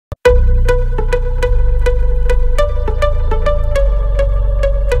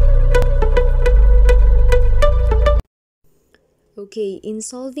Okay, in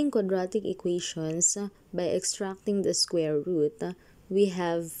solving quadratic equations by extracting the square root, we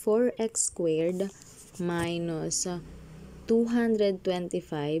have 4x squared minus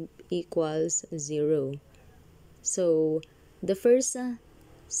 225 equals 0. So, the first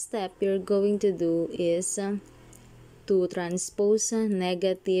step you're going to do is to transpose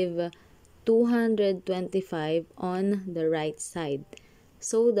negative 225 on the right side,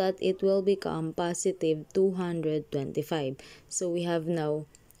 so that it will become positive 225. So we have now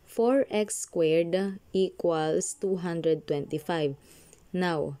 4x squared equals 225.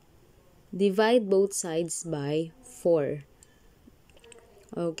 Now, divide both sides by 4.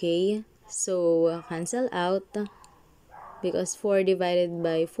 Okay, so cancel out because 4 divided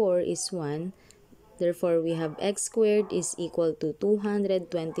by 4 is 1. Therefore, we have x squared is equal to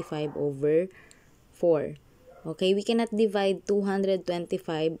 225 over 4. Okay, we cannot divide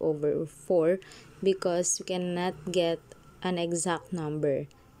 225 over 4 because we cannot get an exact number.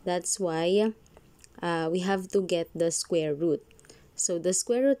 That's why we have to get the square root. So the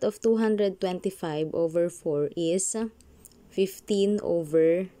square root of 225 over 4 is 15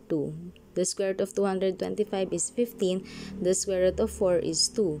 over 2. The square root of 225 is 15. The square root of 4 is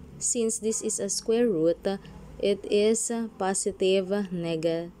 2. Since this is a square root, it is positive,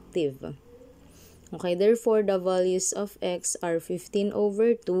 negative. Okay, therefore, the values of x are 15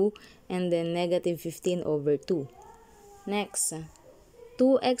 over 2 and then negative 15 over 2. Next,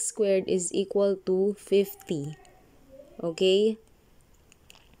 2x squared is equal to 50. Okay?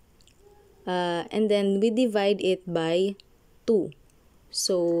 And then we divide it by 2.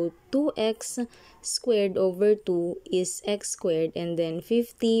 So, 2x squared over 2 is x squared, and then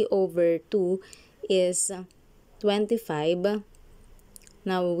 50 over 2 is 25.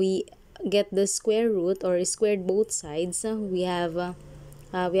 Now, we get the square root or squared both sides. We have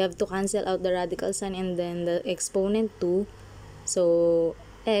to cancel out the radical sign and then the exponent 2. So,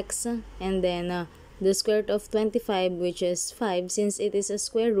 x and then the square root of 25, which is 5, since it is a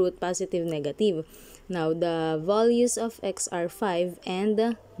square root, positive, negative. Now, the values of x are 5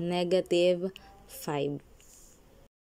 and negative 5.